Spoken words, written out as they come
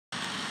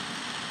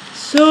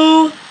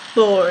so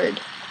bored.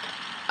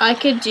 I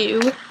could do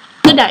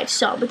the knife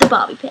song with the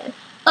bobby pin.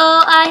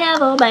 Oh, I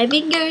have all my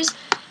fingers.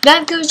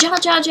 Knife goes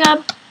chop, chop,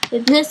 chop.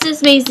 If this is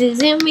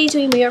spaces in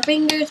between your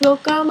fingers will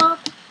come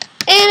off.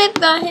 And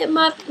if I hit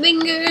my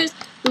fingers,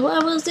 the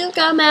blood will still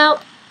come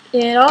out.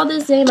 And all the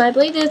same, I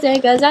play the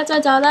same, cause that's what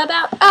it's all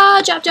about.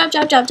 Ah, chop, chop,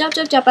 chop, chop, chop,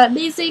 chop, chop. I'm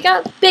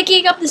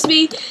picking up the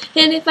speed.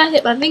 And if I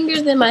hit my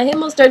fingers, then my hand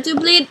will start to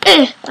bleed.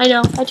 I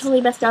know, I totally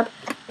messed up.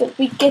 But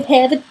we can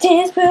have a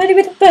dance party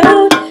with a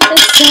phone. It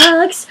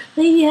sucks.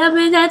 But yeah,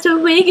 but that's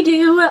what we can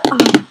do. Oh,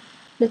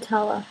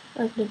 Nutella.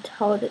 Like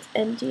Nutella that's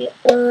empty.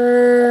 Oh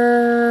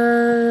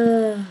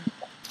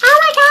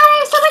my god,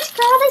 there's so much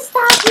girly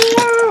stuff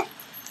here.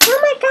 Oh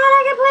my god,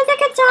 I can play the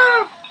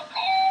guitar.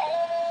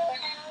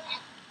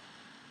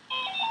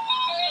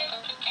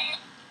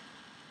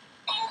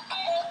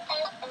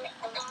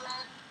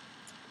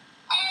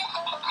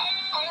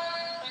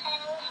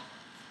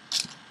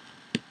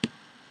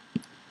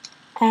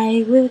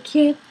 I will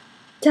keep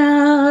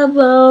top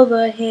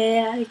over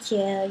here,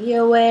 kill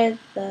you with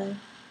the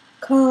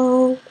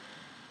comb,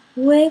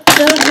 with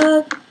the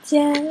hook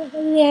down.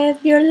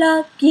 If you're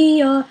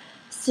lucky or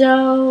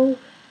so,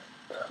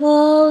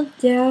 pull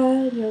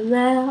down your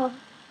mouth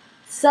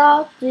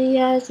softly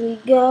as we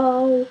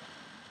go.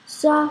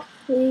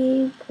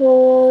 Softly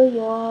pull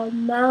your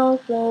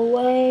mouth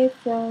away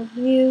from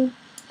you,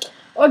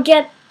 or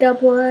get the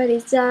blood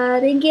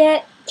inside and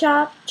get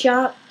chop,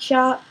 chop,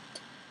 chop.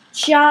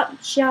 Chop,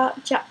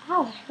 chop, chop.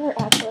 Ow, that hurt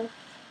actually.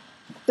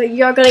 But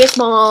you're gonna get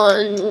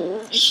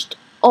sponged.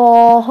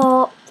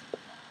 Oh.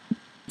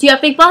 Do you have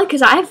fake blood?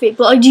 Because I have fake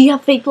blood. Do you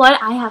have fake blood?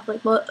 I have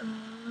fake blood.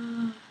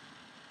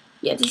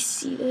 Yeah, do you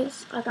see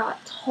this? I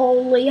got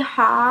totally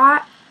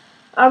hot.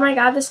 Oh my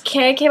god, this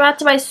kid came out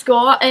to my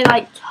school and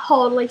like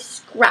totally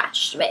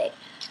scratched me.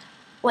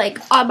 Like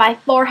on my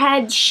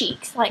forehead,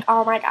 cheeks. Like,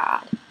 oh my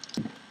god.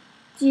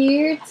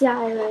 Dear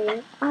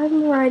diary,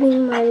 I'm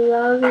writing my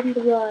love in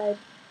blood.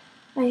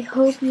 I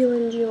hope you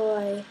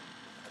enjoy.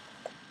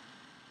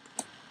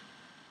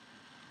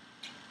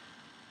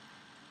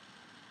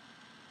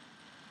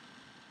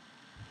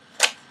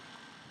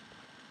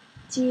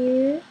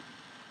 Dear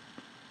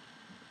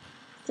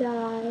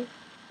Diary,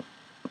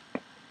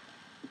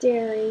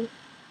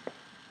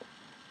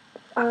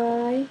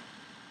 I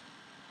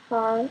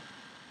heart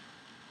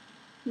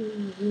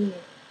you.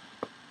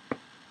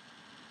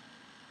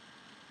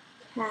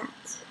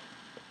 Cat.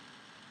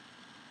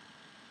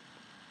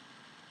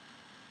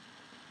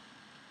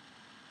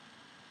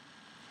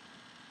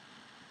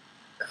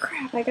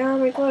 Crap, I got all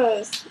my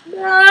clothes.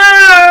 No!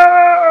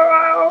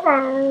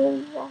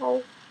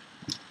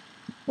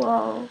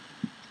 Whoa.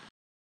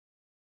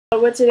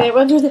 What's in it?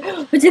 What's in the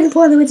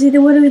boiler? What's in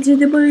the water? What's in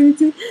the boiler?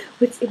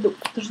 What's in the...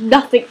 There's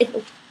nothing in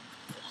the...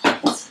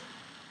 What?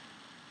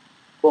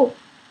 Oh,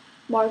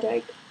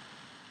 Mardeg.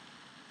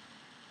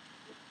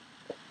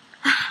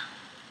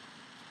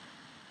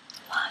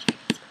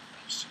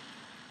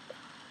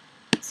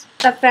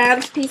 I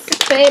found a piece of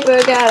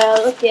paper,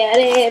 gotta look at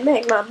it,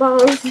 make my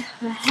bones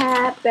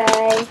happy.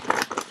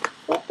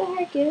 What the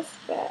heck is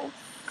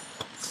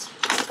this?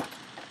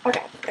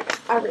 Okay,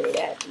 I'll read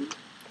it.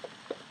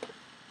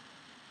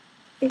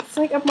 It's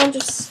like a bunch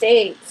of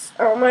states.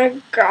 Oh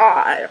my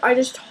god, I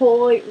just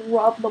totally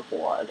rubbed the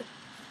blood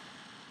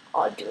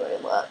onto my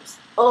lips.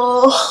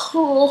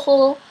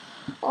 Oh.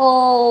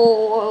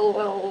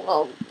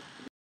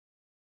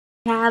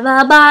 Have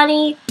a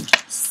body.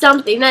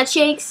 Something that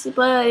shakes,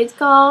 but it's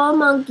called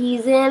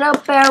monkeys in a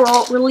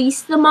barrel.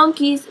 Release the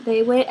monkeys,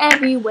 they went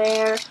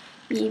everywhere.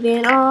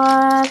 Even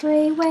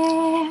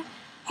everywhere.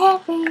 They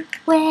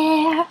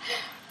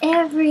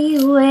have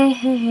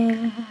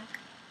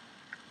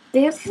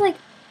these like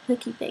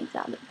hooky things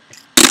on them.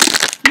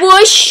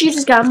 Whoosh! You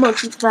just got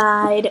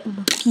monkey-fied.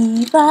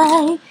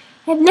 Monkey-fied.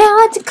 And now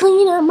it's to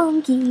clean up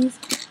monkeys.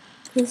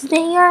 Cause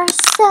they are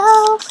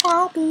so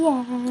happy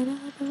and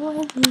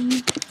adore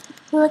me.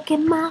 Look at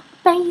my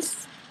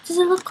face. Does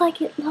it look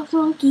like it loves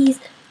monkeys?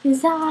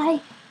 Cause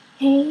I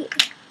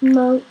hate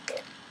monkeys.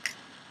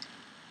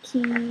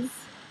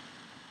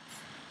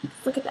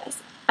 Look at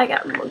this. I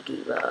got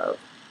monkey love.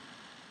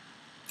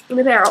 In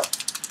the barrel.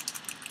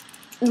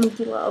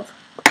 Monkey love.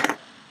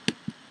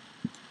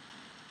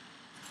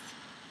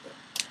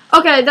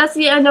 Okay, that's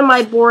the end of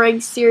my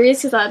boring series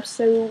because I'm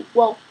so,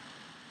 well,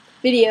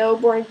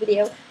 boring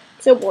video.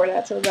 So bored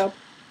actually though.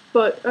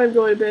 But I'm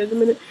going to bed in a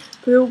minute.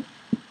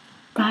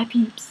 Bye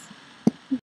peeps.